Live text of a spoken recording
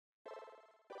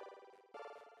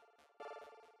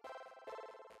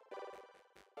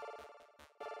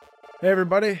Hey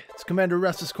everybody, it's Commander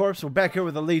RestlessCorpse. We're back here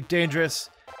with Elite Dangerous,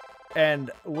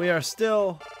 and we are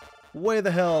still way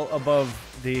the hell above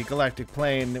the galactic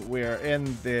plane. We are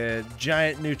in the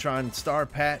giant neutron star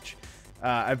patch.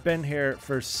 I've been here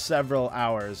for several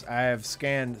hours. I have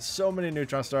scanned so many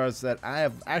neutron stars that I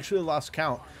have actually lost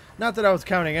count. Not that I was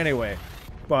counting anyway,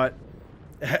 but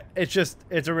it's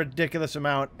a ridiculous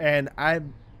amount, and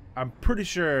I'm pretty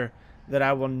sure that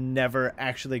I will never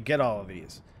actually get all of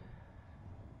these.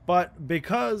 But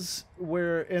because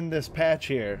we're in this patch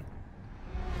here,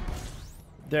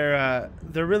 there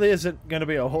really isn't going to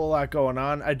be a whole lot going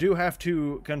on. I do have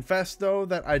to confess, though,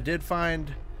 that I did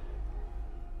find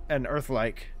an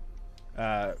Earth-like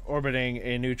orbiting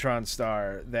a neutron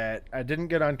star that I didn't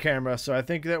get on camera, so I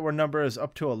think that our number is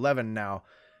up to 11 now.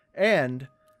 And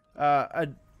I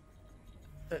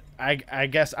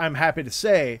guess I'm happy to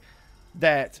say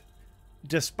that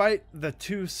despite the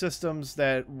two systems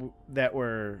that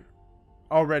were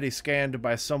already scanned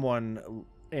by someone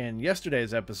in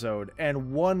yesterday's episode,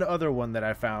 and one other one that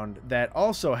I found that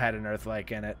also had an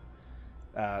Earth-like in it,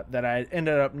 that I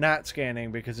ended up not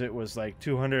scanning because it was like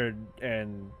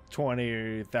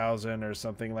 220,000 or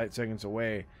something light seconds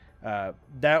away.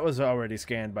 That was already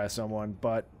scanned by someone,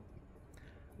 but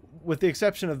with the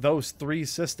exception of those three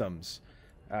systems,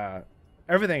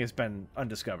 everything has been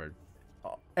undiscovered.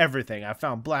 Everything. I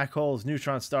found black holes,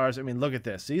 neutron stars. I mean, look at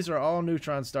this. These are all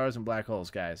neutron stars and black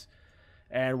holes, guys.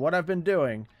 And what I've been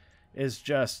doing is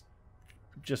just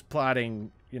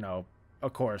plotting, you know, a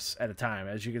course at a time.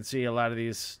 As you can see, a lot of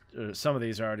these, some of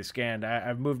these are already scanned.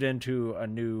 I've moved into a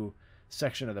new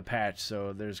section of the patch,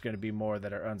 so there's going to be more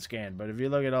that are unscanned. But if you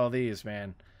look at all these,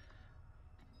 man,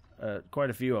 quite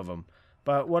a few of them.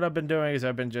 But what I've been doing is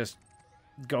I've been just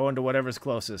going to whatever's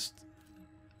closest,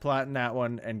 plotting that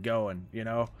one and going, you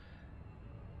know.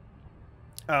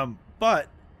 But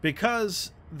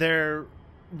because there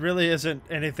really isn't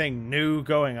anything new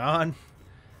going on,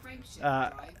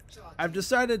 I've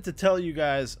decided to tell you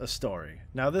guys a story.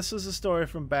 Now, this is a story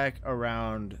from back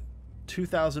around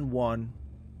 2001,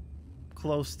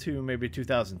 close to maybe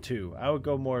 2002. I would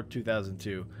go more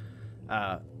 2002.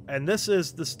 And this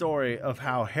is the story of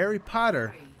how Harry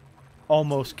Potter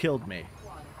almost killed me.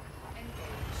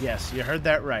 Yes, you heard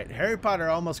that right. Harry Potter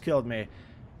almost killed me,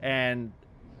 and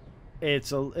I've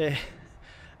told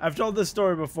this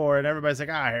story before, and everybody's like,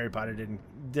 Harry Potter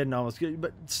didn't almost kill you.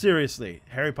 But seriously,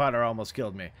 Harry Potter almost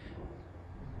killed me.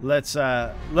 Let's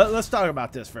talk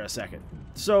about this for a second.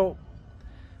 So,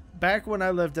 back when I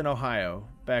lived in Ohio,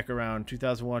 back around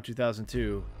 2001,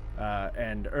 2002,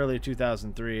 and early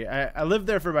 2003, I lived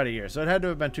there for about a year, so it had to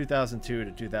have been 2002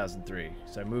 to 2003.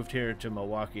 So I moved here to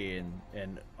Milwaukee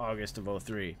in August of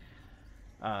 03.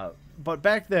 But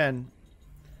back then,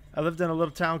 I lived in a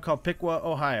little town called Piqua,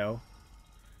 Ohio,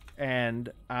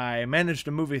 and I managed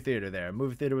a movie theater there. A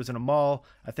movie theater was in a mall.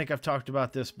 I think I've talked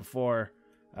about this before.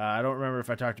 I don't remember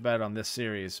if I talked about it on this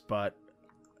series, but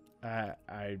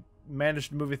I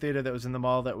managed a movie theater that was in the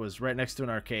mall that was right next to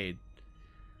an arcade.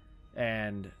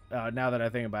 And now that I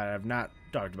think about it, I've not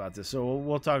talked about this, so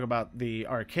we'll talk about the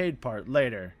arcade part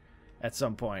later at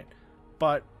some point.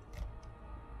 But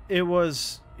it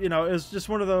was, you know, it was just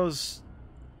one of those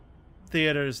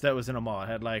theaters that was in a mall. It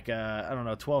had like, I don't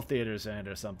know, 12 theaters in it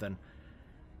or something.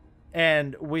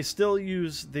 And we still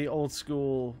use the old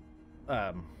school,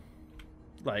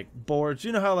 like, boards.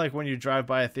 You know how, like, when you drive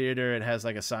by a theater, it has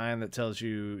like a sign that tells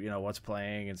you, you know, what's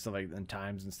playing and stuff, like, and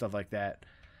times and stuff like that.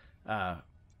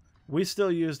 We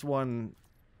still used one.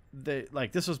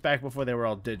 Like, this was back before they were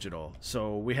all digital,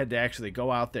 so we had to actually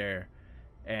go out there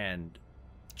and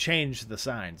change the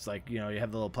signs. Like, you know, you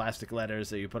have the little plastic letters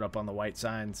that you put up on the white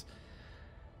signs.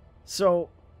 So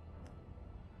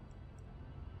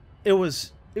it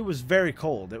was very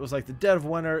cold. It was like the dead of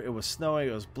winter. It was snowing.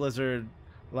 It was blizzard.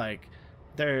 Like,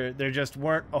 there just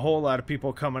weren't a whole lot of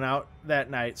people coming out that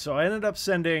night. So I ended up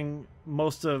sending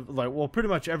most of, like, well, pretty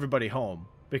much everybody home,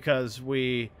 because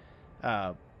we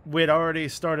had already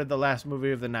started the last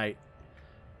movie of the night.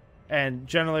 And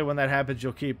generally when that happens,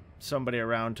 you'll keep somebody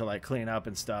around to, like, clean up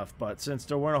and stuff. But since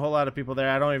there weren't a whole lot of people there,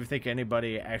 I don't even think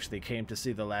anybody actually came to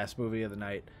see the last movie of the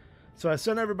night. So I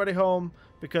sent everybody home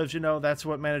because, you know, that's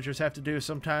what managers have to do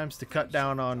sometimes to cut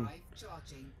down on,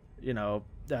 you know,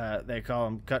 they call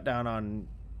them cut down on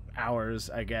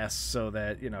hours, I guess, so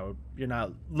that, you know, you're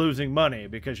not losing money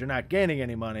because you're not gaining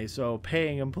any money. So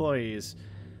paying employees,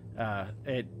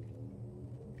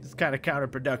 it's kind of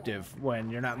counterproductive when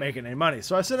you're not making any money.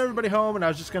 So I sent everybody home, and I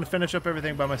was just going to finish up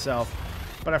everything by myself,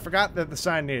 but I forgot that the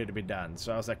sign needed to be done.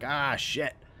 So I was like,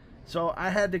 shit. So I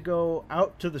had to go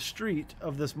out to the street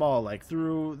of this mall, like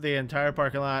through the entire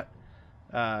parking lot,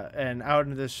 and out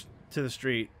into this to the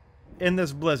street in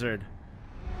this blizzard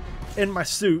in my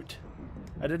suit.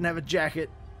 I didn't have a jacket.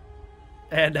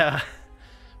 And,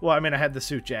 well, I mean, I had the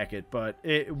suit jacket, but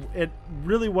it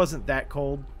really wasn't that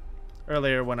cold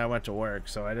earlier when I went to work,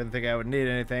 so I didn't think I would need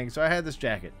anything, so I had this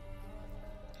jacket.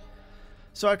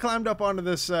 So I climbed up onto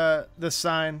this this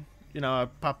sign. You know, I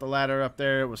popped the ladder up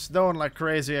there. It was snowing like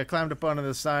crazy. I climbed up onto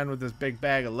this sign with this big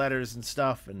bag of letters and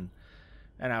stuff, and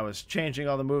I was changing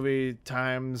all the movie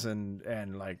times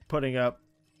and like putting up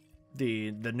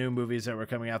the new movies that were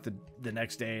coming out the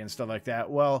next day and stuff like that.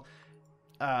 Well,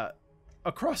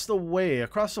 across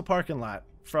the parking lot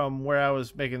from where I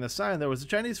was making the sign, there was a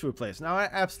Chinese food place. Now, I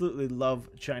absolutely love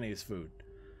Chinese food.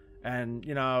 And,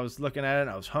 you know, I was looking at it and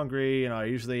I was hungry. You know, I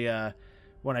usually,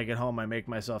 when I get home, I make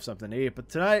myself something to eat. But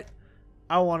tonight,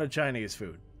 I wanted Chinese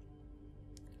food.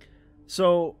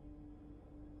 So,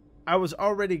 I was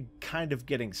already kind of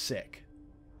getting sick.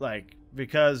 Like,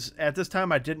 because at this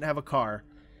time, I didn't have a car.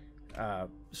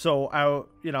 So,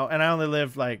 you know, and I only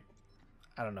lived, like,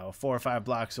 I don't know, 4 or 5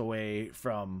 blocks away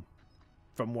from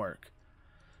work.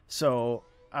 So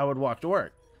I would walk to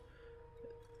work.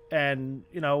 And,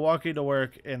 you know, walking to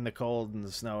work in the cold and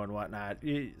the snow and whatnot,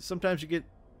 sometimes you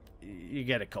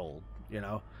get a cold, you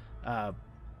know.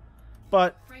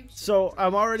 But, so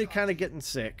I'm already kind of getting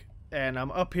sick. And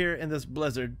I'm up here in this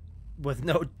blizzard with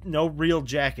no real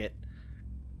jacket,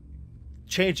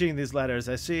 changing these letters.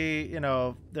 I see, you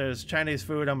know, there's Chinese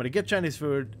food. I'm going to get Chinese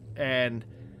food and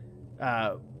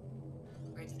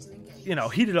you know,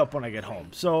 heat it up when I get home.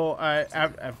 So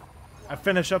I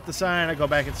finish up the sign, I go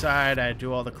back inside, I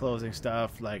do all the closing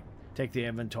stuff, like take the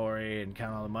inventory and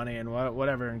count all the money and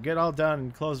whatever, and get all done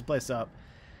and close the place up,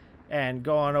 and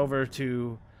go on over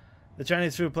to the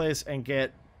Chinese food place and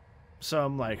get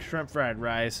some like shrimp fried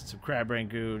rice and some crab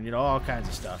rangoon, you know, all kinds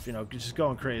of stuff, you know, just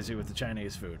going crazy with the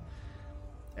Chinese food.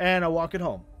 And I walk it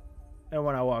home. And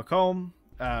when I walk home,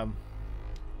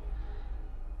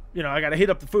 you know, I gotta heat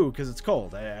up the food because it's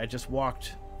cold. I just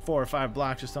walked 4 or 5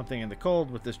 blocks or something in the cold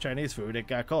with this Chinese food. It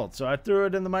got cold. So I threw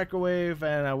it in the microwave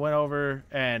and I went over,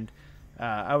 and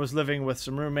I was living with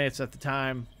some roommates at the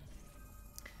time,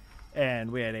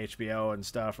 and we had HBO and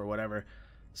stuff or whatever.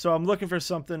 So I'm looking for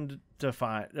something to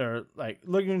find, or like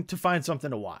looking to find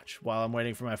something to watch while I'm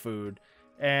waiting for my food.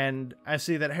 And I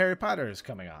see that Harry Potter is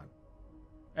coming on.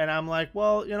 And I'm like,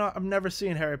 well, you know, I've never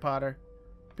seen Harry Potter.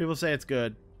 People say it's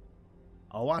good.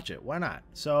 I'll watch it. Why not?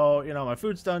 So, you know, my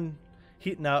food's done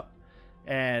heating up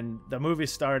and the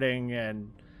movie's starting,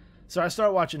 and so I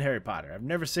start watching Harry Potter. I've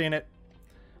never seen it.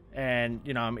 And,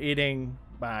 you know, I'm eating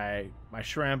my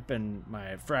shrimp and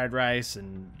my fried rice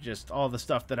and just all the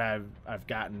stuff that I've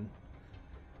gotten.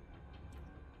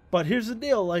 But here's the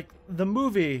deal, like, the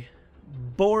movie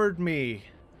bored me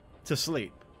to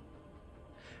sleep.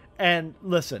 And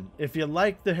listen, if you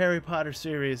like the Harry Potter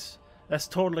series, that's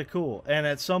totally cool. And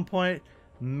at some point,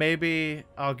 maybe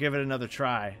I'll give it another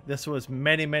try. This was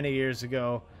many, many years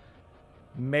ago.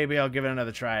 Maybe I'll give it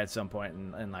another try at some point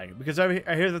and like, because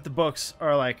I hear that the books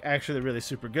are like actually really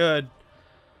super good,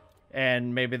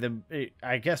 and maybe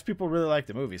I guess people really like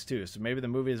the movies too. So maybe the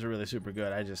movies are really super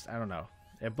good. I don't know.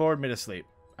 It bored me to sleep.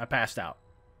 I passed out.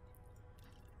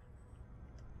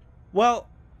 Well,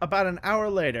 about an hour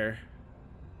later,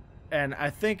 and I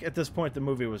think at this point the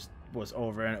movie was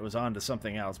over and it was on to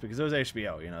something else, because it was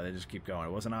HBO, you know, they just keep going.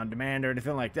 It wasn't on demand or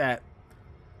anything like that.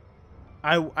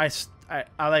 I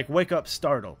like wake up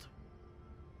startled,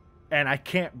 and I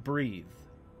can't breathe,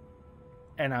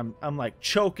 and I'm like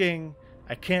choking.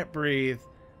 I can't breathe.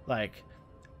 Like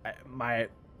my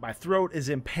throat is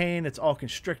in pain. It's all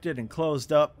constricted and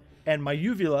closed up, and my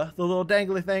uvula, the little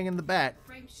dangly thing in the back,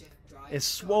 is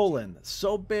swollen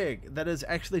so big that it's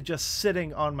actually just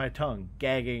sitting on my tongue,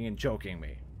 gagging and choking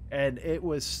me. And it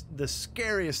was the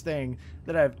scariest thing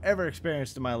that I've ever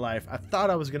experienced in my life. I thought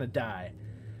I was gonna die.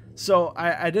 So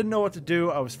I didn't know what to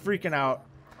do. I was freaking out.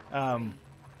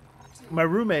 My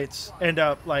roommates end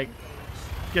up like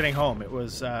getting home. It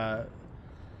was and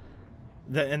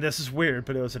this is weird,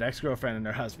 but it was an ex-girlfriend and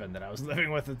her husband that I was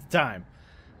living with at the time.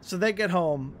 So they get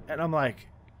home, and I'm like,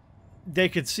 they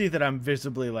could see that I'm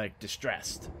visibly like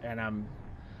distressed, and I'm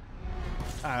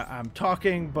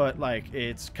talking, but like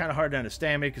it's kind of hard to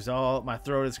understand me because all my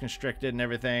throat is constricted and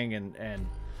everything, and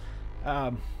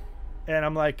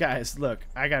I'm like, guys, look,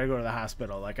 I gotta go to the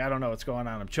hospital. Like, I don't know what's going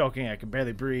on. I'm choking. I can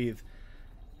barely breathe.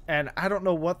 And I don't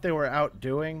know what they were out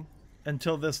doing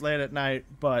until this late at night,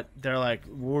 but they're like,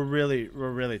 we're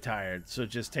really tired, so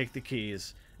just take the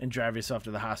keys and drive yourself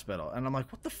to the hospital. And I'm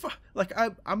like, what the fuck? Like,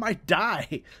 I might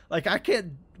die. Like, I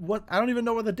don't even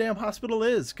know where the damn hospital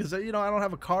is, because, you know, I don't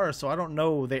have a car, so I don't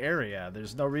know the area.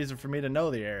 There's no reason for me to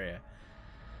know the area.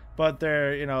 but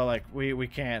they're, you know, like, we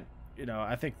can't, you know,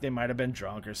 I think they might have been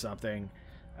drunk or something,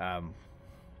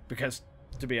 because,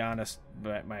 to be honest,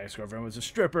 my ex-girlfriend was a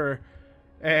stripper,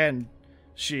 and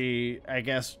she, I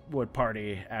guess, would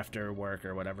party after work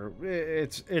or whatever.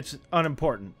 It's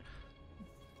unimportant.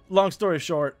 Long story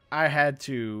short, I had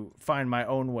to find my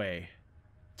own way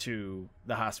to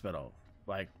the hospital.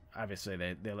 Like, obviously,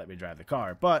 they let me drive the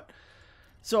car, but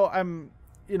so I'm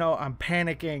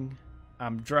panicking.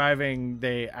 I'm driving.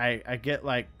 I get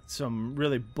like some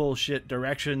really bullshit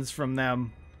directions from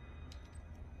them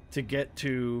to get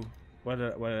to what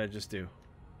did I just do?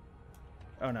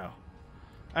 Oh no.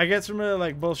 I get some really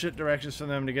like bullshit directions from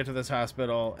them to get to this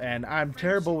hospital, and I'm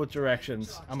terrible with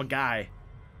directions. I'm a guy.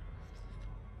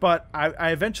 But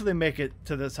I eventually make it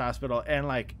to this hospital, and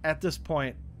like at this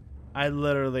point, I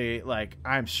literally, like,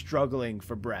 I'm struggling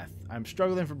for breath. I'm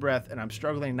struggling for breath, and I'm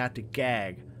struggling not to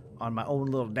gag on my own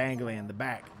little dangly in the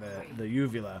back, the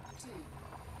uvula.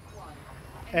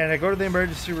 And I go to the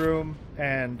emergency room,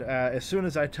 and as soon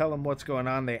as I tell them what's going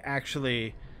on, they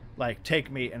actually, like,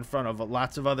 take me in front of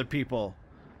lots of other people.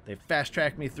 They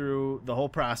fast-track me through the whole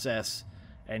process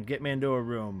and get me into a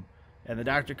room. And the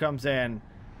doctor comes in,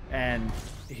 and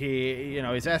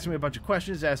he's asking me a bunch of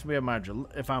questions, asking me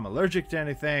if I'm allergic to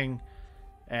anything.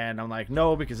 And I'm like,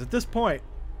 no, because at this point,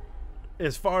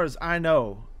 as far as I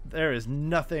know, there is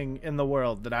nothing in the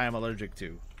world that I am allergic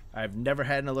to. I've never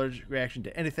had an allergic reaction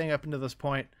to anything up until this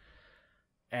point.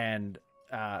 And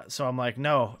so I'm like,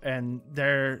 no. And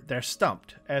they're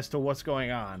stumped as to what's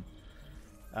going on.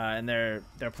 And they're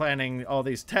planning all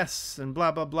these tests and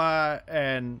blah, blah, blah.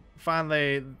 And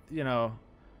finally, you know,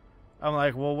 I'm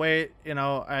like, well, wait, you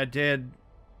know, I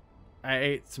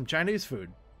ate some Chinese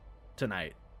food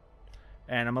tonight,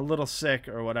 and I'm a little sick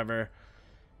or whatever.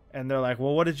 And they're like,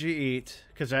 well, what did you eat?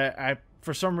 Because I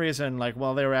for some reason, like,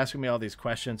 while they were asking me all these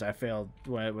questions, I failed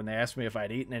when they asked me if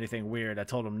I'd eaten anything weird. I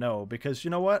told them no, because you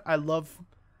know what?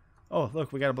 Oh,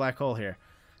 look, we got a black hole here.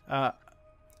 I'm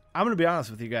going to be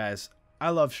honest with you guys. I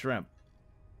love shrimp.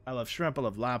 I love shrimp. I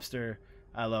love lobster.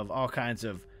 I love all kinds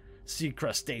of sea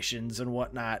crustaceans and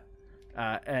whatnot.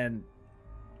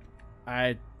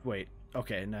 Wait,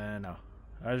 okay, no.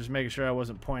 I was just making sure I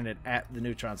wasn't pointed at the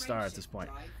neutron star at this point.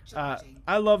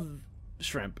 I love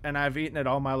shrimp, and I've eaten it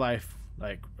all my life.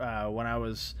 Like, when I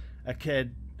was a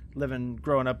kid,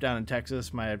 growing up down in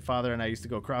Texas, my father and I used to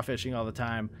go crawfishing all the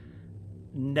time.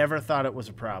 Never thought it was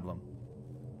a problem.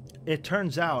 It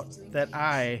turns out that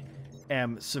I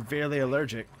am severely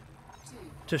allergic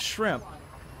to shrimp,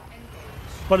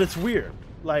 but it's weird.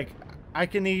 Like, I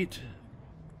can eat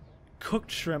cooked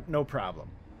shrimp no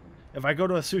problem. If I go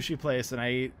to a sushi place and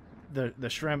I eat the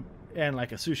shrimp and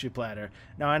like a sushi platter,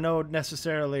 now I know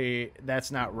necessarily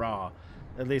that's not raw,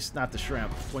 at least not the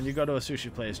shrimp. When you go to a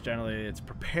sushi place, generally it's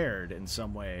prepared in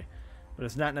some way, but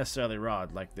it's not necessarily raw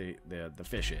like the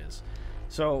fish is.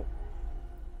 So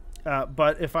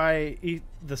but if I eat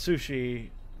the sushi,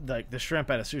 like the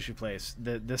shrimp at a sushi place,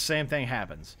 the same thing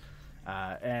happens.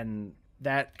 And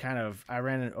that kind of, I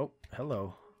ran in, oh,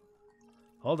 hello.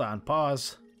 Hold on,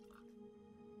 pause.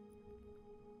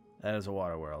 That is a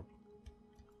water world.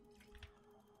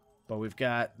 But we've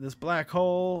got this black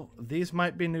hole. These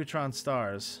might be neutron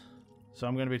stars, so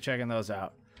I'm going to be checking those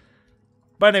out.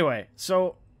 But anyway,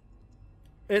 so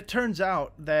it turns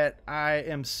out that I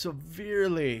am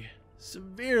severely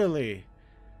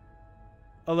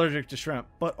allergic to shrimp,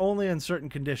 but only in certain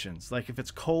conditions. Like if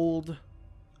it's cold,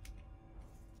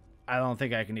 I don't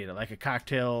think I can eat it. Like a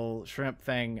cocktail shrimp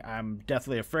thing, I'm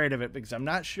deathly afraid of it because I'm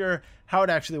not sure how it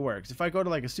actually works. If I go to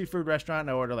like a seafood restaurant and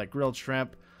I order like grilled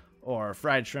shrimp or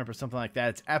fried shrimp or something like that,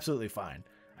 it's absolutely fine.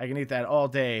 I can eat that all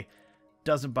day.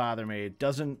 Doesn't bother me.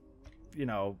 Doesn't, you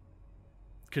know,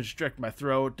 constrict my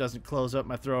throat. Doesn't close up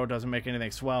my throat. Doesn't make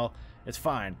anything swell. It's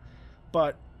fine.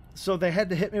 But so they had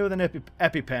to hit me with an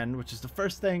EpiPen, which is the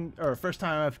first time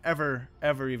I've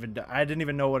ever even done. I didn't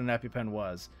even know what an EpiPen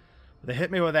was. They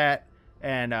hit me with that,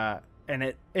 and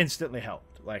it instantly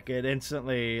helped. Like, it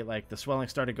instantly, like, the swelling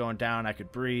started going down. I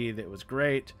could breathe. It was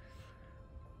great.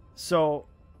 So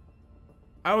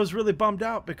I was really bummed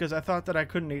out because I thought that I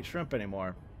couldn't eat shrimp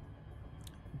anymore.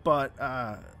 But,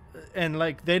 and,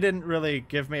 like, they didn't really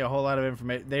give me a whole lot of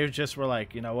information. They just were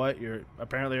like, you know what? You're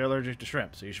allergic to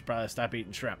shrimp, so you should probably stop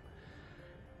eating shrimp.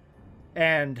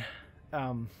 And,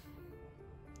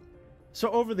 so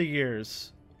over the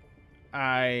years,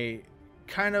 I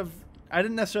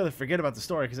didn't necessarily forget about the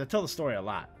story because I tell the story a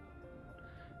lot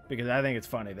because I think it's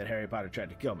funny that Harry Potter tried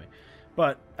to kill me.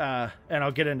 But, and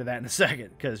I'll get into that in a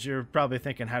second because you're probably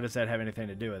thinking, how does that have anything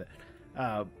to do with it?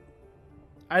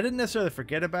 I didn't necessarily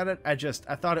forget about it. I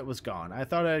thought it was gone. I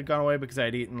thought it had gone away because I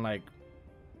had eaten like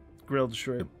grilled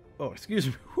shrimp. Oh, excuse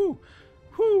me. Whoo,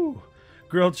 whoo.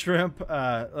 Grilled shrimp,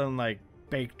 and like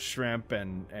baked shrimp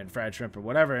and fried shrimp or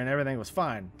whatever, and everything was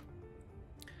fine.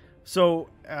 So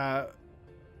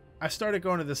I started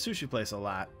going to the sushi place a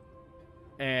lot,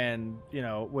 and you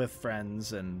know, with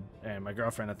friends and my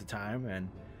girlfriend at the time, and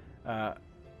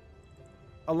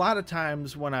a lot of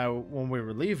times when we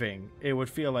were leaving, it would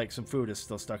feel like some food is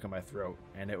still stuck in my throat,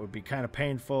 and it would be kind of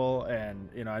painful, and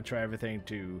you know, I'd try everything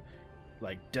to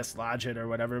like dislodge it or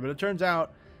whatever, but it turns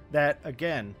out that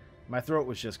again, my throat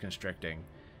was just constricting,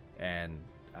 and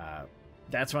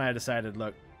that's when I decided,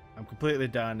 look, I'm completely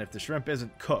done. If the shrimp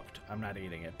isn't cooked, I'm not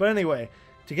eating it. But anyway,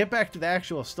 to get back to the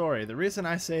actual story, the reason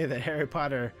I say that Harry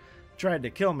Potter tried to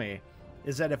kill me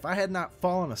is that if I had not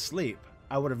fallen asleep,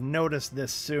 I would have noticed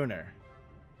this sooner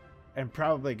and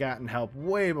probably gotten help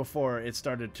way before it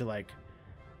started to like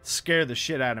scare the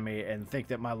shit out of me and think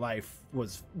that my life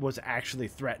was actually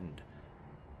threatened.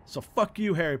 So fuck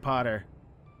you, Harry Potter.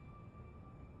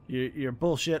 Your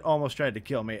bullshit almost tried to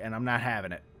kill me, and I'm not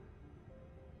having it.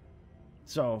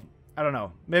 So, I don't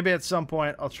know. Maybe at some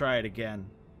point I'll try it again.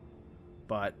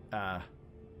 But,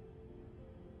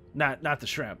 not the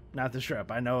shrimp. Not the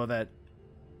shrimp. I know that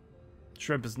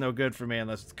shrimp is no good for me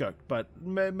unless it's cooked. But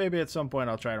maybe at some point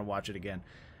I'll try to watch it again.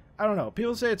 I don't know.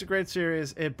 People say it's a great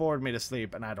series. It bored me to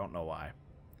sleep, and I don't know why.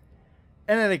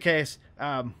 In any case,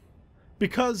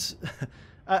 because...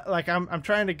 like I'm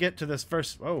trying to get to this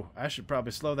first. Oh, I should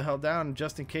probably slow the hell down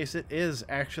just in case it is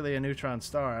actually a neutron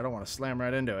star. I don't want to slam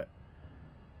right into it.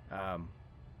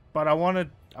 But I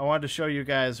wanted to show you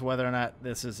guys whether or not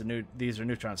these are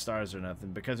neutron stars or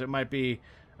nothing, because it might be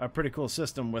a pretty cool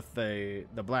system with the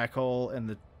black hole and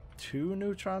the 2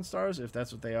 neutron stars, if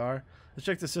that's what they are. Let's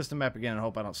check the system map again and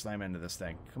hope I don't slam into this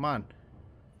thing. Come on.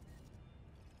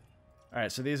 All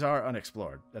right, so these are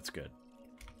unexplored. That's good.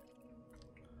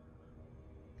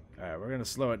 Alright, we're going to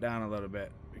slow it down a little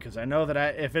bit, because I know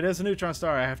that if it is a neutron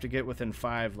star, I have to get within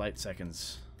 5 light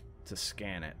seconds to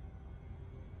scan it.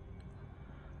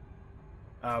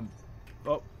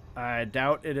 Oh, I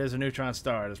doubt it is a neutron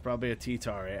star. It's probably a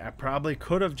T-Tauri. I probably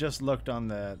could have just looked on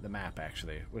the map,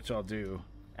 actually, which I'll do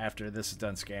after this is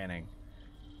done scanning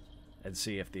and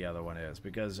see if the other one is,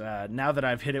 because now that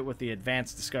I've hit it with the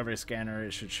advanced discovery scanner,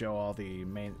 it should show all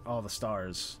the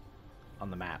stars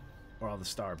on the map, or all the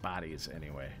star bodies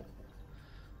anyway.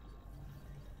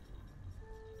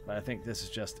 But I think this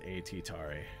is just a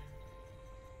T-Tauri.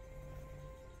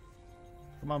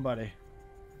 Come on, buddy.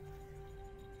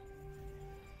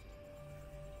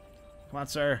 Come on,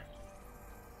 sir.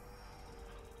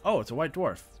 Oh, it's a white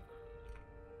dwarf.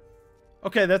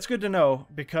 Okay, that's good to know,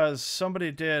 because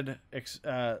somebody did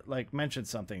like mention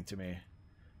something to me.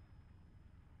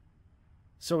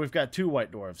 So we've got 2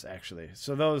 white dwarfs, actually.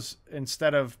 So those,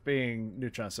 instead of being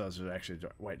neutron stars, are actually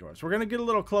white dwarfs. We're going to get a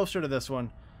little closer to this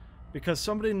one, because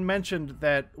somebody mentioned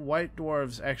that white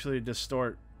dwarfs actually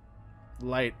distort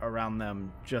light around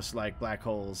them just like black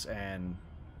holes and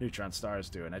neutron stars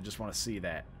do, and I just want to see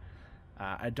that.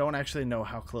 I don't actually know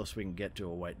how close we can get to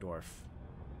a white dwarf.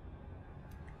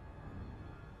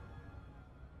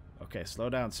 Okay, slow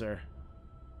down, sir.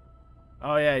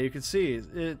 Oh yeah, you can see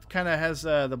it kind of has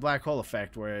the black hole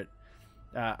effect where it.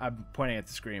 I'm pointing at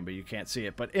the screen, but you can't see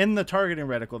it. But in the targeting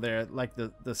reticle there, like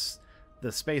the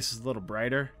space is a little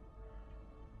brighter.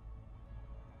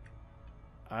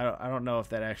 I don't know if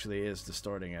that actually is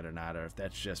distorting it or not, or if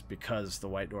that's just because the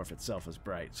white dwarf itself is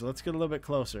bright. So let's get a little bit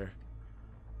closer.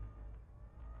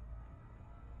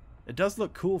 It does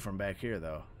look cool from back here,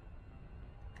 though.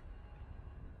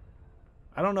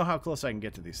 I don't know how close I can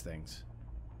get to these things.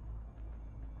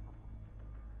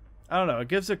 I don't know. It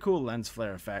gives a cool lens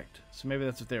flare effect. So maybe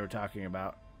that's what they were talking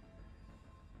about.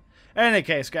 In any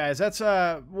case, guys, that's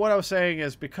what I was saying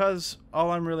is, because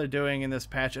all I'm really doing in this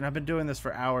patch, and I've been doing this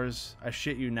for hours, I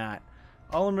shit you not,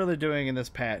 all I'm really doing in this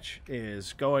patch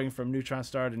is going from neutron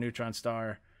star to neutron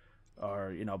star,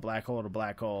 or, you know, black hole to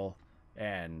black hole,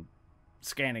 and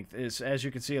scanning. As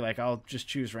you can see, like, I'll just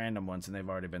choose random ones, and they've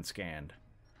already been scanned.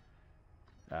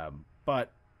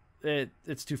 But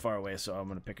it's too far away, so I'm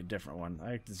going to pick a different one.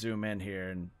 I like to zoom in here,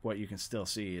 and what you can still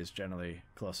see is generally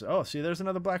close. Oh, see, there's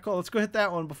another black hole. Let's go hit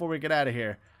that one before we get out of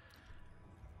here.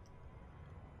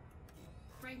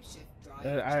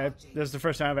 This is the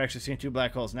first time I've actually seen 2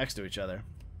 black holes next to each other.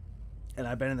 And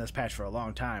I've been in this patch for a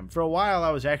long time. For a while,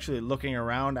 I was actually looking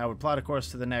around. I would plot a course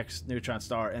to the next neutron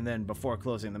star, and then before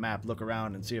closing the map, look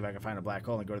around and see if I can find a black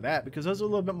hole and go to that, because those are a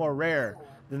little bit more rare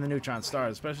than the neutron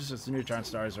stars, especially since the neutron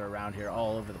stars are around here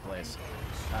all over the place.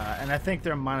 And I think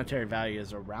their monetary value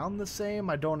is around the same.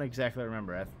 I don't exactly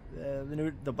remember.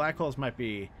 The black holes might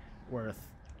be worth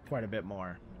quite a bit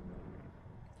more.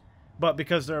 But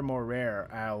because they're more rare,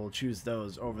 I will choose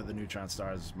those over the neutron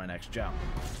stars as my next jump.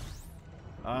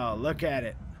 Oh, look at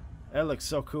it. That looks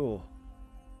so cool.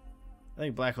 I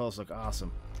think black holes look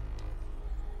awesome.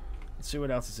 Let's see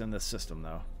what else is in this system,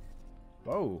 though.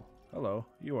 Whoa. Hello.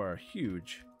 You are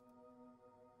huge.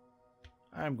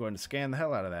 I'm going to scan the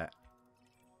hell out of that.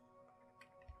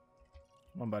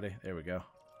 Come on, buddy. There we go.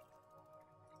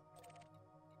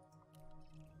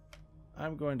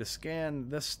 I'm going to scan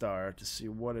this star to see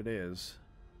what it is.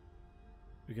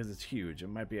 Because it's huge. It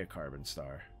might be a carbon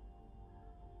star.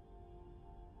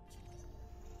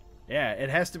 Yeah, it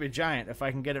has to be giant if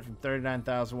I can get it from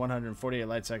 39,148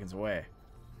 light seconds away.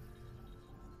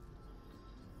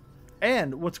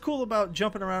 And what's cool about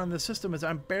jumping around in this system is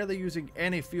I'm barely using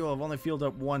any fuel. I've only fueled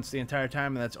up once the entire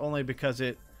time, and that's only because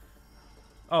it...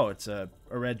 Oh, it's a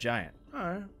red giant.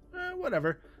 Alright,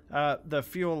 whatever. The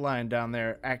fuel line down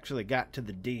there actually got to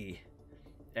the D,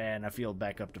 and I fueled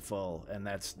back up to full, and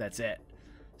that's it.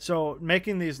 So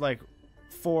making these like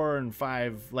 4 and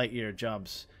 5 light year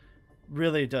jumps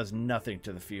really does nothing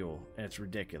to the fuel, and it's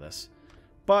ridiculous.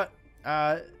 But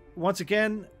once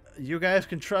again, you guys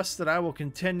can trust that I will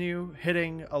continue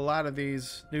hitting a lot of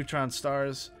these neutron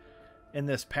stars in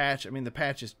this patch. I mean, the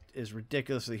patch is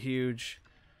ridiculously huge.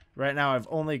 Right now, I've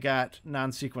only got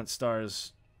non-sequence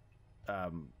stars,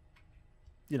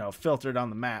 you know, filtered on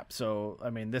the map. So, I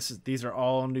mean, these are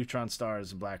all neutron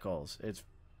stars and black holes. It's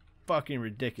fucking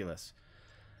ridiculous.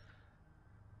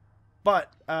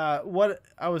 But what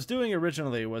I was doing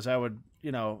originally was I would,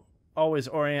 you know, always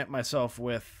orient myself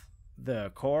with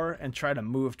the core and try to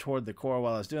move toward the core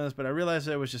while I was doing this. But I realized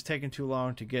it was just taking too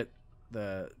long to get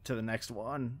to the next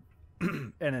one,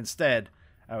 and instead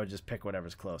I would just pick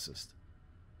whatever's closest.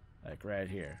 Like right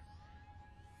here.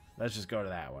 Let's just go to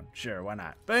that one. Sure, why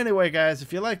not? But anyway, guys,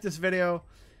 if you like this video,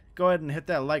 go ahead and hit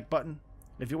that like button.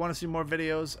 If you want to see more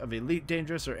videos of Elite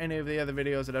Dangerous or any of the other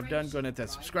videos that I've done, go and hit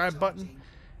that subscribe button.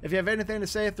 If you have anything to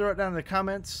say, throw it down in the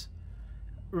comments.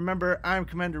 Remember, I'm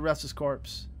Commander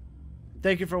RestlessCorpse.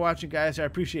 Thank you for watching, guys. I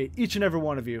appreciate each and every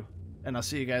one of you, and I'll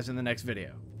see you guys in the next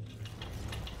video.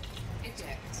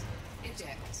 Eject.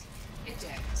 Eject.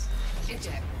 Eject.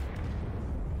 Eject.